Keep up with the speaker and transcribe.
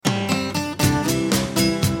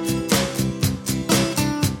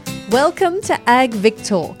Welcome to Ag Vic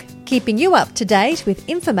Talk, keeping you up to date with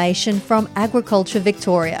information from Agriculture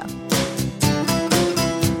Victoria.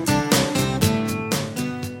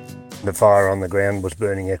 The fire on the ground was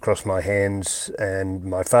burning across my hands and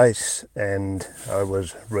my face, and I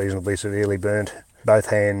was reasonably severely burnt. Both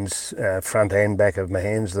hands, front and back of my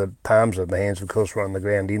hands, the palms of my hands, of course, were on the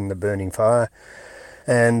ground in the burning fire.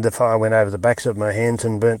 And the fire went over the backs of my hands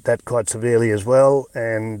and burnt that quite severely as well.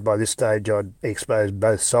 And by this stage, I'd exposed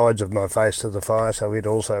both sides of my face to the fire, so it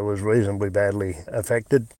also was reasonably badly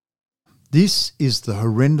affected. This is the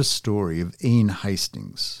horrendous story of Ian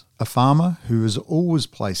Hastings, a farmer who has always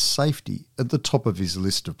placed safety at the top of his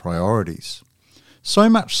list of priorities. So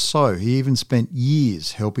much so, he even spent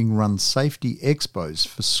years helping run safety expos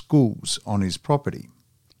for schools on his property.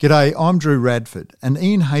 G'day, I'm Drew Radford, and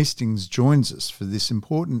Ian Hastings joins us for this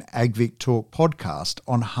important AgVic Talk podcast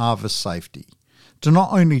on harvest safety, to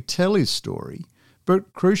not only tell his story,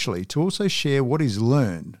 but crucially to also share what he's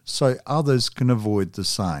learned so others can avoid the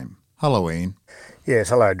same. Hello, Ian. Yes,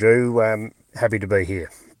 hello, Drew. Happy to be here.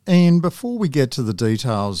 Ian, before we get to the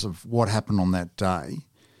details of what happened on that day,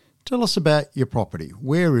 tell us about your property.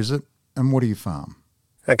 Where is it and what do you farm?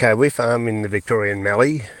 Okay, we farm in the Victorian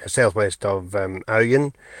Mallee, southwest of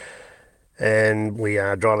Oyen, and we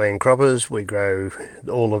are dryland croppers. We grow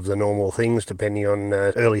all of the normal things depending on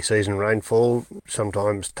early season rainfall,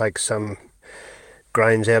 sometimes take some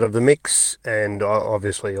grains out of the mix, and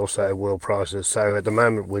obviously also world prices. So at the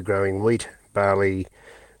moment we're growing wheat, barley,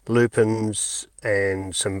 lupins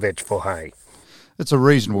and some vetch for hay. It's a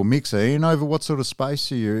reasonable mix, Ian. Over what sort of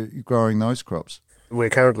space are you growing those crops? We're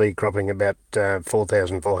currently cropping about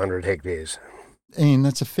 4,400 hectares. Ian,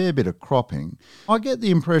 that's a fair bit of cropping. I get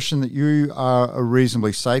the impression that you are a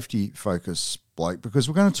reasonably safety-focused bloke, because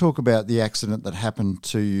we're going to talk about the accident that happened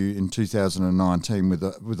to you in 2019 with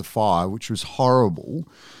a fire, which was horrible.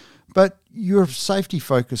 But you're a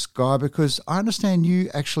safety-focused guy because I understand you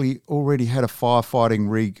actually already had a firefighting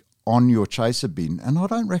rig on your chaser bin, and I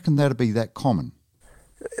don't reckon that'd be that common.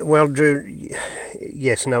 Well, Drew,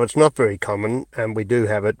 yes, no, it's not very common, and we do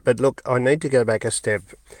have it. But look, I need to go back a step.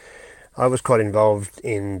 I was quite involved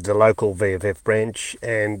in the local VFF branch,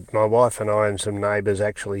 and my wife and I and some neighbours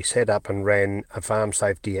actually set up and ran a farm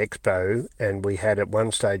safety expo, and we had at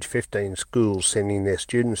one stage 15 schools sending their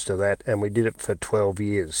students to that, and we did it for 12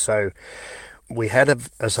 years. So we had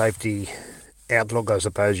a safety outlook, I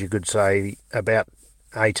suppose you could say, about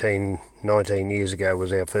 18, 19 years ago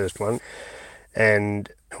was our first one. And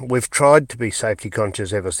we've tried to be safety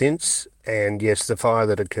conscious ever since. And yes, the fire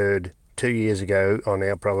that occurred 2 years ago on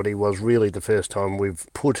our property was really the first time we've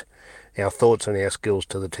put our thoughts and our skills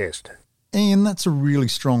to the test. Ian, that's a really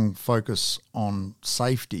strong focus on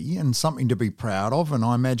safety and something to be proud of, and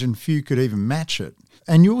I imagine few could even match it.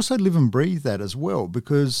 And you also live and breathe that as well,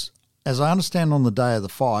 because as I understand, on the day of the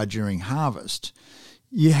fire during harvest,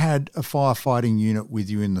 you had a firefighting unit with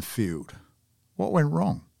you in the field. What went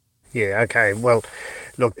wrong? Yeah, okay. Well,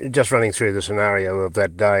 look, just running through the scenario of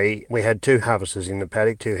that day, we had two harvesters in the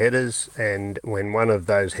paddock, two headers, and when one of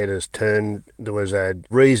those headers turned, there was a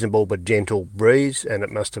reasonable but gentle breeze, and it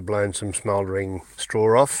must have blown some smouldering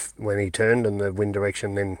straw off when he turned, and the wind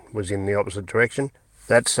direction then was in the opposite direction.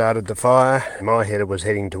 That started the fire. My header was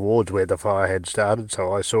heading towards where the fire had started,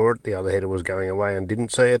 so I saw it. The other header was going away and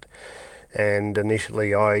didn't see it. And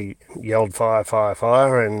initially I yelled fire, fire,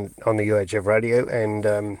 fire and on the UHF radio,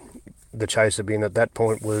 and the chaser bin at that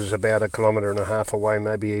point was about 1.5 kilometres away,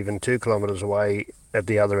 maybe even 2 kilometres away at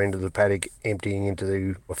the other end of the paddock, emptying into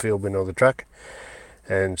the field bin or the truck.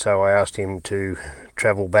 And so I asked him to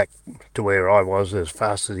travel back to where I was as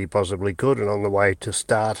fast as he possibly could, and on the way to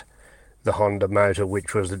start the Honda motor,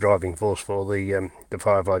 which was the driving force for the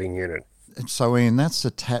firefighting unit. So Ian, that's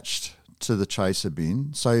attached to the chaser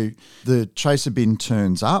bin. So the chaser bin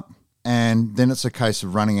turns up, and then it's a case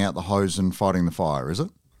of running out the hose and fighting the fire, is it?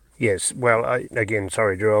 Yes, well, again,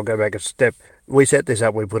 sorry, Drew, I'll go back a step. We set this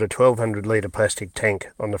up, we put a 1,200 litre plastic tank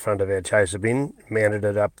on the front of our chaser bin, mounted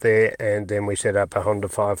it up there, and then we set up a Honda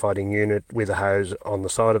firefighting unit with a hose on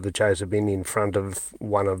the side of the chaser bin in front of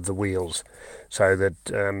one of the wheels, so that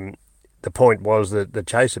the point was that the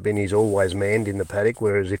chaser bin is always manned in the paddock,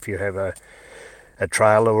 whereas if you have a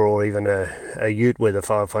trailer or even a ute with a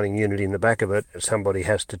firefighting unit in the back of it, somebody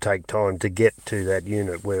has to take time to get to that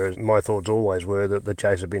unit, whereas my thoughts always were that the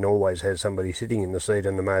chaser bin always has somebody sitting in the seat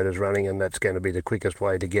and the motor's running, and that's going to be the quickest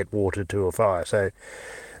way to get water to a fire. So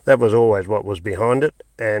that was always what was behind it,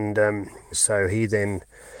 and so he then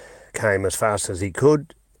came as fast as he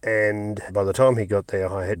could, and by the time he got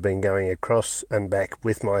there, I had been going across and back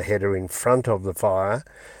with my header in front of the fire,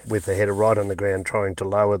 with the header right on the ground, trying to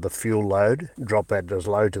lower the fuel load, drop that as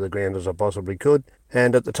low to the ground as I possibly could.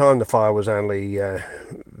 And at the time, the fire was only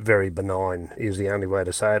very benign, is the only way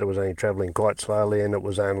to say it. It was only travelling quite slowly, and it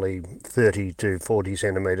was only 30 to 40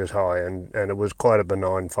 centimetres high, and it was quite a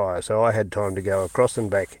benign fire. So I had time to go across and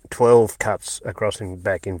back, 12 cuts across and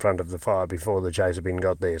back in front of the fire before the chaser bin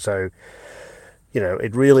got there. So,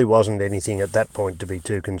 it really wasn't anything at that point to be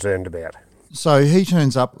too concerned about. So he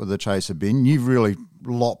turns up with the chaser bin. You've really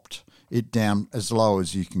lopped it down as low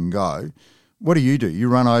as you can go. What do? You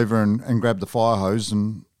run over and grab the fire hose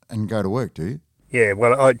and go to work, do you? Yeah,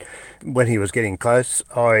 well, when he was getting close,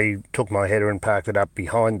 I took my header and parked it up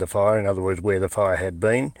behind the fire, in other words, where the fire had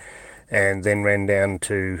been, and then ran down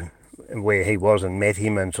to where he was and met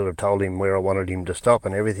him and sort of told him where I wanted him to stop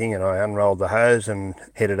and everything, and I unrolled the hose and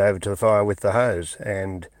headed over to the fire with the hose.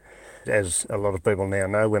 And as a lot of people now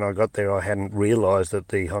know, when I got there, I hadn't realised that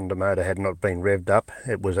the Honda motor had not been revved up.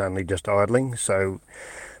 It was only just idling, so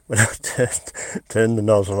when I turned the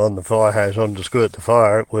nozzle on the fire hose on to squirt the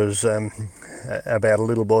fire, it was about a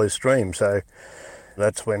little boy's stream. So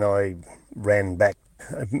that's when I ran back.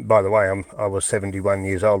 By the way, I was 71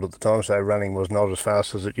 years old at the time, so running was not as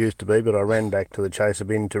fast as it used to be, but I ran back to the chaser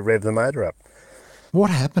bin to rev the motor up. What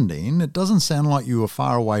happened, Ian? It doesn't sound like you were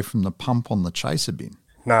far away from the pump on the chaser bin.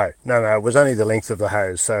 No, it was only the length of the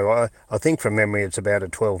hose. So I think from memory it's about a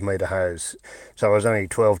 12-metre hose. So I was only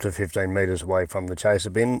 12 to 15 metres away from the chaser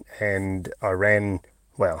bin, and I ran,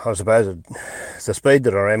 well, I suppose the speed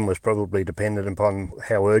that I ran was probably dependent upon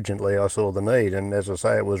how urgently I saw the need. And as I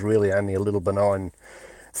say, it was really only a little benign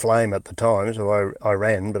flame at the time, so I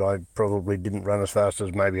ran, but I probably didn't run as fast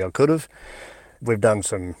as maybe I could have. We've done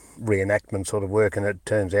some reenactment sort of work, and it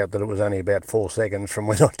turns out that it was only about 4 seconds from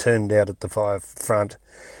when I turned out at the fire front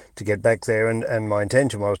to get back there, and my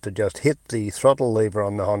intention was to just hit the throttle lever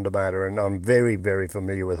on the Honda motor, and I'm very, very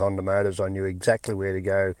familiar with Honda motors. I knew exactly where to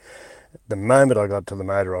go. The moment I got to the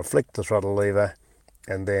motor, I flicked the throttle lever,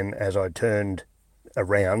 and then as I turned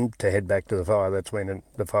around to head back to the fire, that's when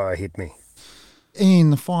the fire hit me. Ian,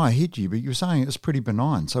 the fire hit you, but you were saying it was pretty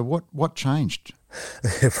benign. So what changed?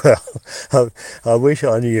 Well, I wish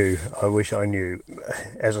I knew.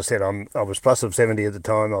 As I said, I was plus of 70 at the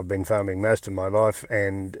time. I've been farming most of my life,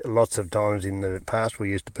 and lots of times in the past we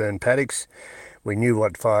used to burn paddocks. We knew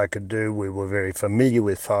what fire could do. We were very familiar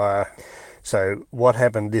with fire. So what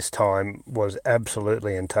happened this time was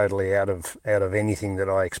absolutely and totally out of anything that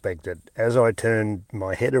I expected. As I turned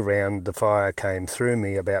my head around, the fire came through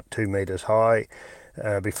me about 2 metres high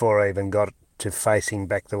before I even got to facing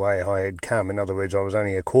back the way I had come. In other words, I was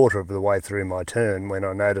only a quarter of the way through my turn when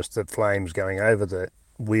I noticed the flames going over the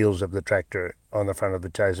wheels of the tractor on the front of the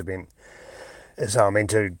chaser bin. So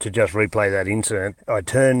to just replay that incident, I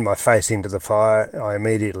turned my face into the fire. I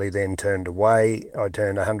immediately then turned away. I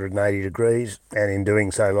turned 180 degrees, and in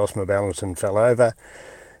doing so lost my balance and fell over,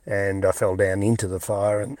 and I fell down into the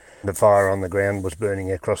fire, and the fire on the ground was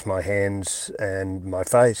burning across my hands and my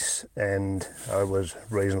face, and I was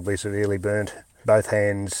reasonably severely burnt. Both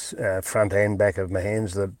hands, front and back of my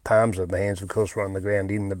hands, the palms of my hands, of course, were on the ground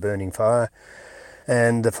in the burning fire.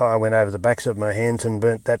 And the fire went over the backs of my hands and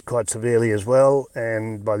burnt that quite severely as well.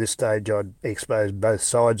 And by this stage, I'd exposed both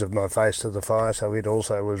sides of my face to the fire, so it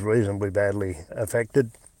also was reasonably badly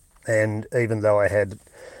affected. And even though I had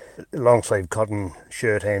long-sleeve cotton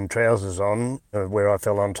shirt and trousers on, where I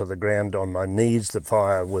fell onto the ground on my knees, the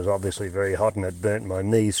fire was obviously very hot, and it burnt my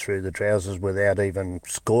knees through the trousers without even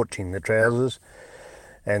scorching the trousers.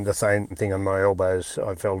 And the same thing on my elbows.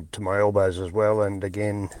 I fell to my elbows as well, and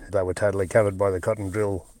again, they were totally covered by the cotton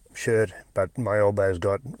drill shirt, but my elbows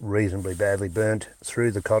got reasonably badly burnt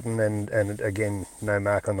through the cotton, and again, no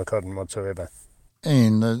mark on the cotton whatsoever.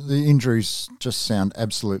 And the injuries just sound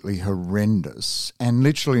absolutely horrendous. And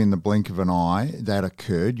literally in the blink of an eye, that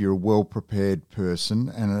occurred. You're a well-prepared person,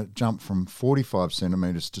 and it jumped from 45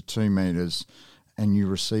 centimetres to 2 metres, and you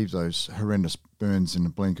received those horrendous burns in the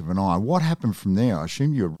blink of an eye. What happened from there? I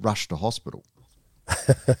assume you were rushed to hospital.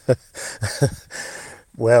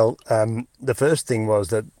 Well, the first thing was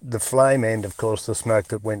that the flame and, of course, the smoke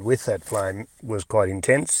that went with that flame was quite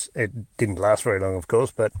intense. It didn't last very long, of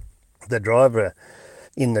course, but the driver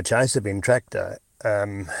in the chaser bin tractor,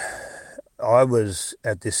 I was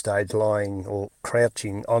at this stage lying or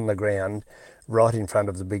crouching on the ground right in front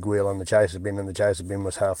of the big wheel on the chaser bin, and the chaser bin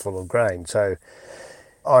was half full of grain. So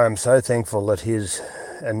I am so thankful that his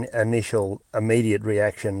initial immediate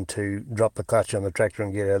reaction to drop the clutch on the tractor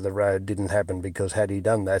and get out of the road didn't happen, because had he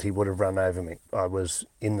done that, he would have run over me. I was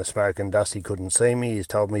in the smoke and dust. He couldn't see me. He's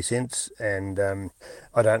told me since, and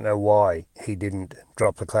I don't know why he didn't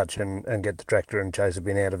drop the clutch and get the tractor and chase a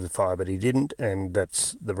bin out of the fire, but he didn't, and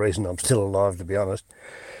that's the reason I'm still alive, to be honest.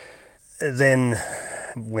 Then,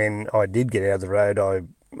 when I did get out of the road,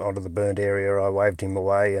 onto the burnt area, I waved him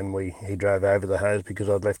away, and he drove over the hose because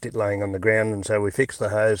I'd left it laying on the ground, and so we fixed the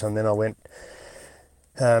hose, and then I went,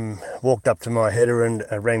 walked up to my header and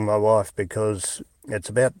rang my wife, because it's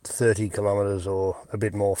about 30 kilometres or a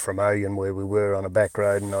bit more from Oyen, where we were on a back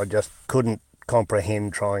road, and I just couldn't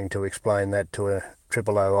comprehend trying to explain that to a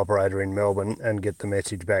triple O operator in Melbourne and get the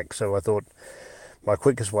message back. So I thought my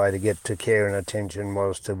quickest way to get to care and attention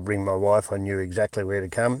was to ring my wife. I knew exactly where to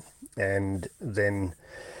come, and then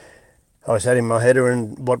I sat in my header,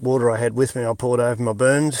 and what water I had with me I poured over my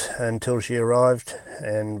burns until she arrived,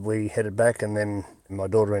 and we headed back. And then my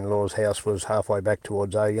daughter-in-law's house was halfway back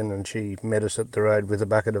towards Oyen, and she met us at the road with a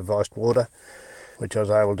bucket of iced water, which I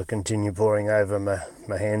was able to continue pouring over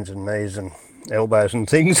my hands and knees and elbows and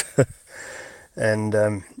things,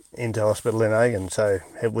 and into hospital in Oyen. So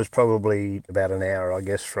it was probably about an hour, I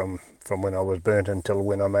guess, from when I was burnt until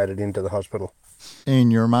when I made it into the hospital.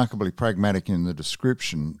 And you're remarkably pragmatic in the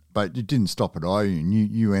description, but you didn't stop at Oyen.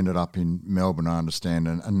 You ended up in Melbourne, I understand,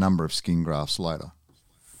 a number of skin grafts later.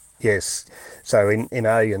 Yes. So in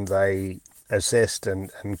Oyen they assessed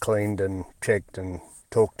and cleaned and checked and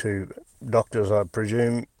talked to doctors, I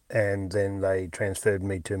presume, and then they transferred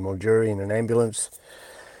me to Mildura in an ambulance.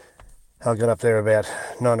 I got up there about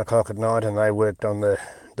 9 o'clock at night, and they worked on the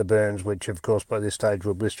burns, which of course by this stage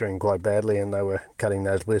were blistering quite badly, and they were cutting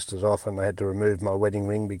those blisters off, and they had to remove my wedding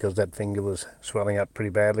ring because that finger was swelling up pretty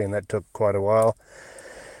badly, and that took quite a while.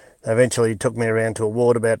 They eventually took me around to a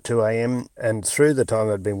ward about 2 a.m, and through the time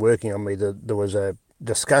they'd been working on me, there was a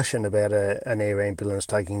discussion about an air ambulance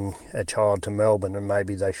taking a child to Melbourne, and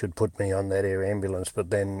maybe they should put me on that air ambulance, but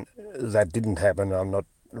then that didn't happen. I'm not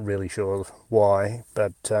really sure why,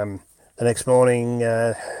 but the next morning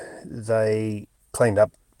they cleaned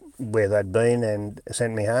up where they'd been and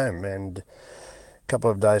sent me home. And a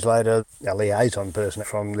couple of days later, a liaison person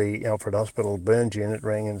from the Alfred Hospital burns unit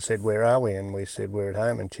rang and said, "Where are we?" And we said, "We're at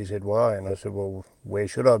home." And she said, "Why?" And I said, "Well, where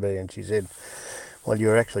should I be?" And she said, "Well,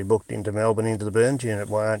 you're actually booked into Melbourne into the burns unit.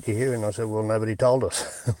 Why aren't you here?" And I said, "Well, nobody told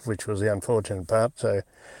us," which was the unfortunate part. So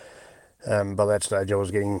by that stage I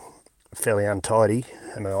was getting fairly untidy,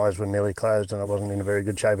 and my eyes were nearly closed, and I wasn't in a very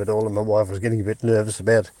good shape at all, and my wife was getting a bit nervous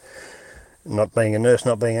about not being a nurse,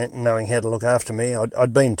 knowing how to look after me.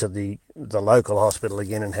 I'd been to the local hospital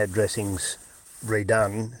again and had dressings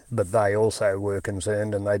redone, but they also were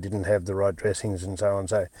concerned, and they didn't have the right dressings and so on.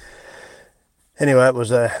 So anyway, it was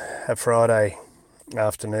a Friday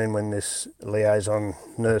afternoon when this liaison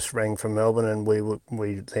nurse rang from Melbourne, and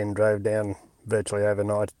we then drove down virtually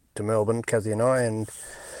overnight to Melbourne, Kathy and I,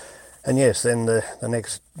 and yes, then the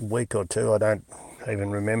next week or two, I don't even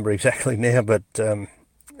remember exactly now, but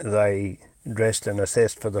they dressed and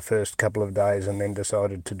assessed for the first couple of days, and then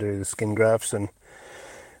decided to do the skin grafts and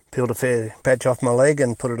peeled a fair patch off my leg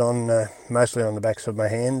and put it on mostly on the backs of my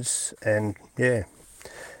hands. And yeah,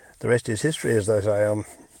 the rest is history, as they say. I'm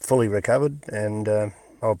fully recovered, and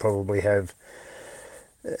I'll probably have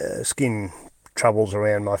skin troubles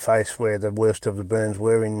around my face where the worst of the burns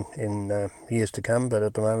were in years to come, but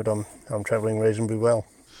at the moment I'm travelling reasonably well.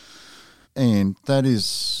 And that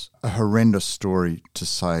is a horrendous story, to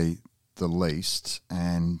say the least,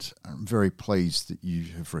 and I'm very pleased that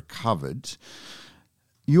you have recovered.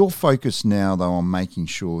 Your focus now, though, on making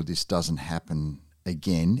sure this doesn't happen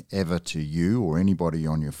again ever to you or anybody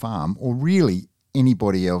on your farm, or really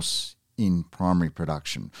anybody else in primary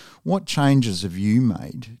production. What changes have you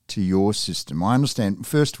made to your system? I understand,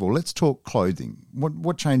 first of all, let's talk clothing.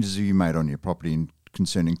 What changes have you made on your property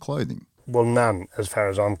concerning clothing? Well, none, as far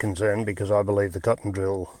as I'm concerned, because I believe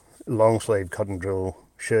the long sleeve cotton drill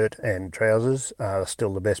shirt and trousers are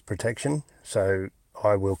still the best protection. So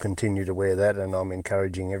I will continue to wear that, and I'm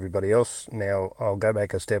encouraging everybody else. Now, I'll go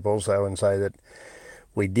back a step also and say that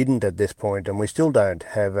we didn't at this point, and we still don't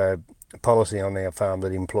have a policy on our farm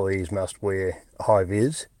that employees must wear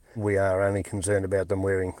high-vis. We are only concerned about them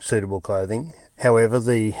wearing suitable clothing. However,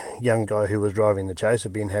 the young guy who was driving the chaser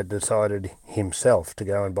bin had decided himself to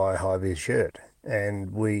go and buy a high-vis shirt,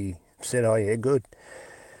 and we said, "Oh yeah, good."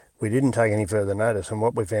 We didn't take any further notice, and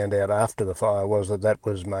what we found out after the fire was that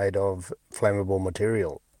was made of flammable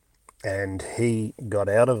material. And he got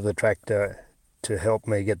out of the tractor to help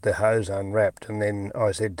me get the hose unwrapped, and then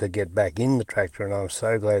I said to get back in the tractor, and I'm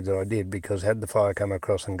so glad that I did, because had the fire come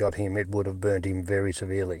across and got him, it would have burnt him very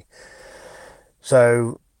severely.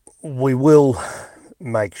 So we will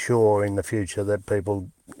make sure in the future that people,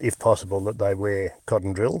 if possible, that they wear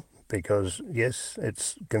cotton drill, because yes,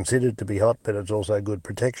 it's considered to be hot, but it's also good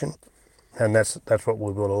protection, and that's what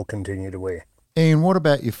we will all continue to wear. Ian, what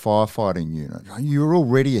about your firefighting unit? You're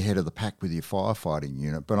already ahead of the pack with your firefighting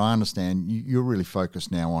unit, but I understand you're really focused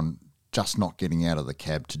now on just not getting out of the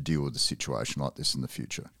cab to deal with a situation like this in the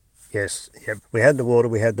future. Yes, yep. We had the water,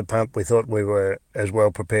 we had the pump, we thought we were as well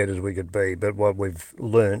prepared as we could be, but what we've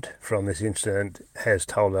learnt from this incident has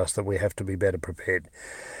told us that we have to be better prepared.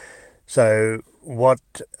 So what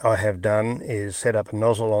I have done is set up a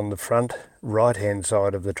nozzle on the front right-hand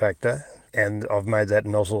side of the tractor, and I've made that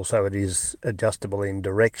nozzle so it is adjustable in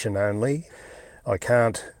direction only. I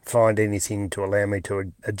can't find anything to allow me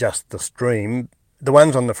to adjust the stream. The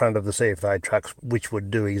ones on the front of the CFA trucks, which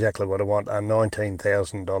would do exactly what I want, are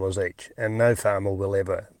 $19,000 each, and no farmer will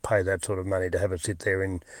ever pay that sort of money to have it sit there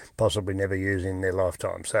and possibly never use in their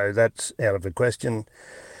lifetime. So that's out of the question.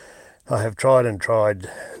 I have tried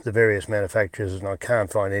the various manufacturers, and I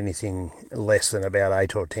can't find anything less than about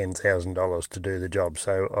 $8,000 or $10,000 to do the job.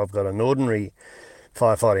 So I've got an ordinary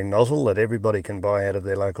firefighting nozzle that everybody can buy out of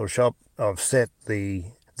their local shop. I've set the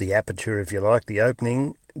aperture, if you like, the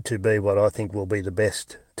opening, to be what I think will be the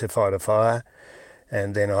best to fight a fire,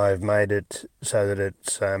 and then I've made it so that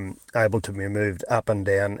it's able to be moved up and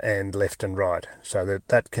down and left and right, so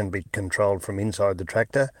that can be controlled from inside the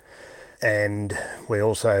tractor. And we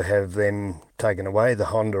also have then taken away the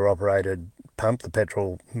Honda-operated pump, the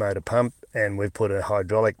petrol motor pump, and we've put a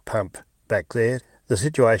hydraulic pump back there. The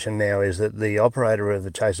situation now is that the operator of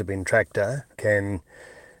the chaser bin tractor can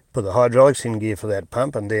put the hydraulics in gear for that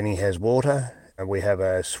pump, and then he has water. And we have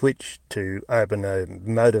a switch to open a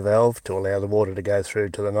motor valve to allow the water to go through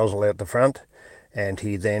to the nozzle out the front, and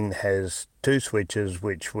he then has two switches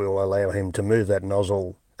which will allow him to move that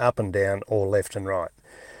nozzle up and down or left and right.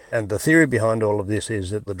 And the theory behind all of this is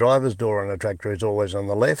that the driver's door on a tractor is always on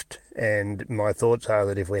the left, and my thoughts are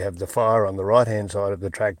that if we have the fire on the right-hand side of the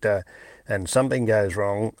tractor and something goes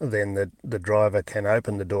wrong, then the driver can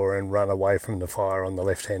open the door and run away from the fire on the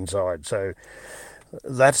left-hand side. So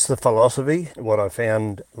that's the philosophy. What I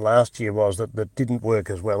found last year was that didn't work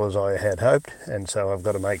as well as I had hoped, and so I've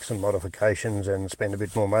got to make some modifications and spend a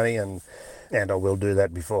bit more money, and I will do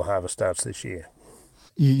that before harvest starts this year.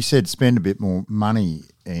 You said spend a bit more money,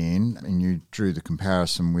 Ian, and you drew the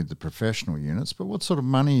comparison with the professional units, but what sort of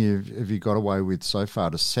money have you got away with so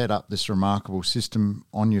far to set up this remarkable system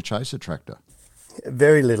on your chaser tractor?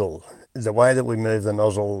 Very little. The way that we move the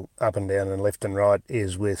nozzle up and down and left and right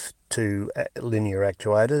is with two linear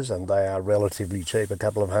actuators, and they are relatively cheap. A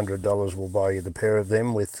couple of $100 will buy you the pair of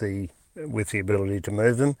them with the ability to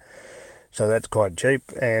move them. So that's quite cheap,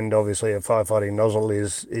 and obviously a firefighting nozzle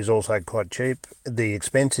is also quite cheap. The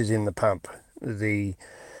expense is in the pump. The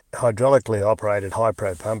hydraulically operated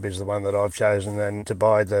Hypro pump is the one that I've chosen, and to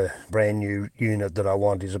buy the brand new unit that I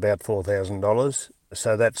want is about $4,000.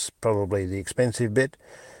 So that's probably the expensive bit.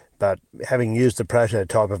 But having used the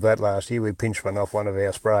prototype of that last year, we pinched one off one of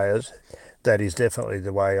our sprayers. That is definitely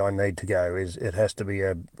the way I need to go. It has to be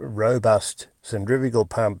a robust centrifugal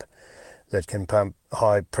pump that can pump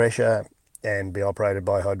high pressure and be operated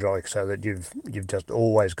by hydraulics, so that you've just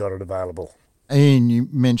always got it available. Ian, you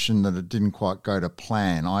mentioned that it didn't quite go to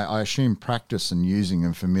plan. I assume practice and using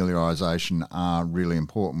and familiarisation are really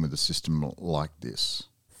important with a system like this.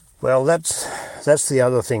 Well, that's the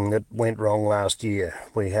other thing that went wrong last year.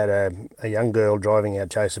 We had a young girl driving our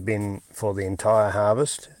chaser bin for the entire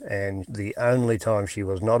harvest, and the only time she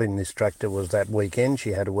was not in this tractor was that weekend.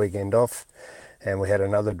 She had a weekend off, and we had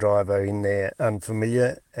another driver in there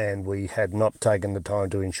unfamiliar, and we had not taken the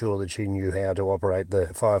time to ensure that she knew how to operate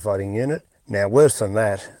the firefighting unit. Now, worse than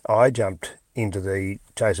that, I jumped into the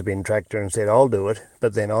chaser bin tractor and said, I'll do it,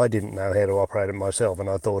 but then I didn't know how to operate it myself, and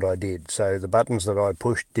I thought I did. So the buttons that I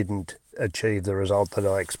pushed didn't achieve the result that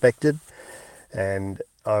I expected, and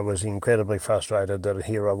I was incredibly frustrated that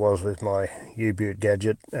here I was with my U-Butte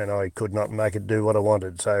gadget and I could not make it do what I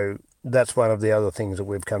wanted. So that's one of the other things that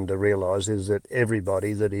we've come to realise, is that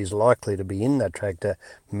everybody that is likely to be in that tractor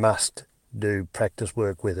must do practice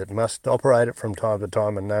work with it, must operate it from time to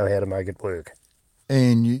time and know how to make it work.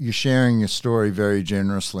 And you're sharing your story very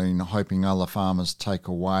generously and hoping other farmers take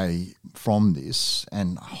away from this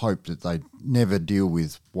and hope that they never deal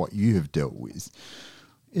with what you have dealt with.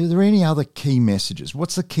 Are there any other key messages?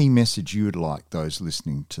 What's the key message you would like those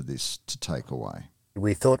listening to this to take away?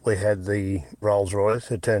 We thought we had the Rolls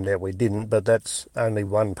Royce. It turned out we didn't, but that's only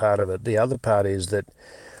one part of it. The other part is that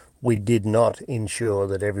we did not ensure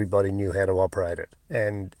that everybody knew how to operate it.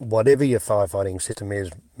 And whatever your firefighting system is,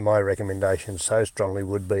 my recommendation so strongly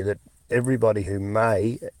would be that everybody who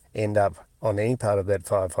may end up on any part of that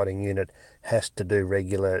firefighting unit has to do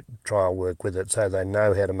regular trial work with it so they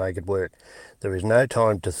know how to make it work. There is no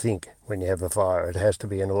time to think when you have a fire. It has to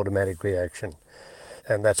be an automatic reaction.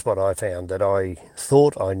 And that's what I found, that I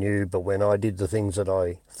thought I knew, but when I did the things that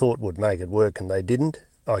I thought would make it work and they didn't,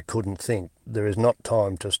 I couldn't think. There is not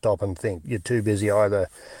time to stop and think. You're too busy either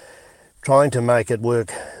trying to make it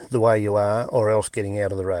work the way you are or else getting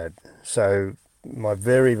out of the road. So my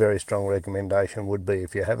very, very strong recommendation would be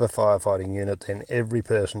if you have a firefighting unit, then every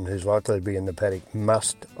person who's likely to be in the paddock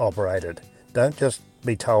must operate it. Don't just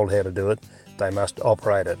be told how to do it, they must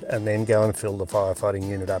operate it and then go and fill the firefighting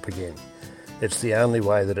unit up again. It's the only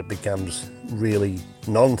way that it becomes really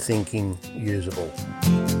non-thinking usable.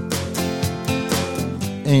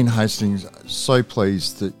 Ian Hastings, so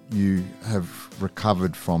pleased that you have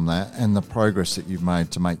recovered from that and the progress that you've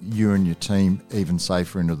made to make you and your team even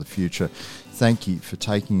safer into the future. Thank you for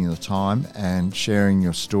taking the time and sharing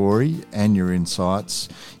your story and your insights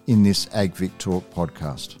in this AgVic Talk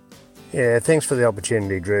podcast. Yeah, thanks for the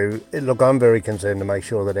opportunity, Drew. Look, I'm very concerned to make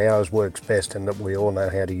sure that ours works best and that we all know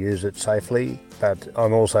how to use it safely, but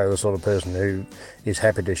I'm also the sort of person who is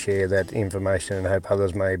happy to share that information and hope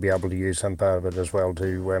others may be able to use some part of it as well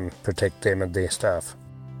to protect them and their staff.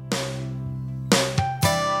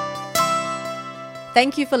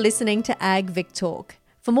 Thank you for listening to AgVic Talk.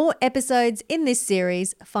 For more episodes in this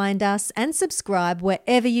series, find us and subscribe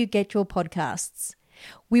wherever you get your podcasts.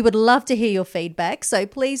 We would love to hear your feedback, so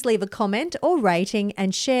please leave a comment or rating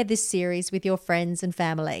and share this series with your friends and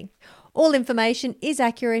family. All information is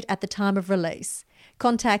accurate at the time of release.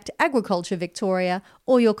 Contact Agriculture Victoria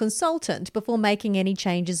or your consultant before making any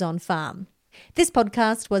changes on farm. This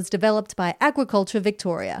podcast was developed by Agriculture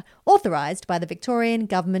Victoria, authorised by the Victorian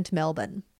Government, Melbourne.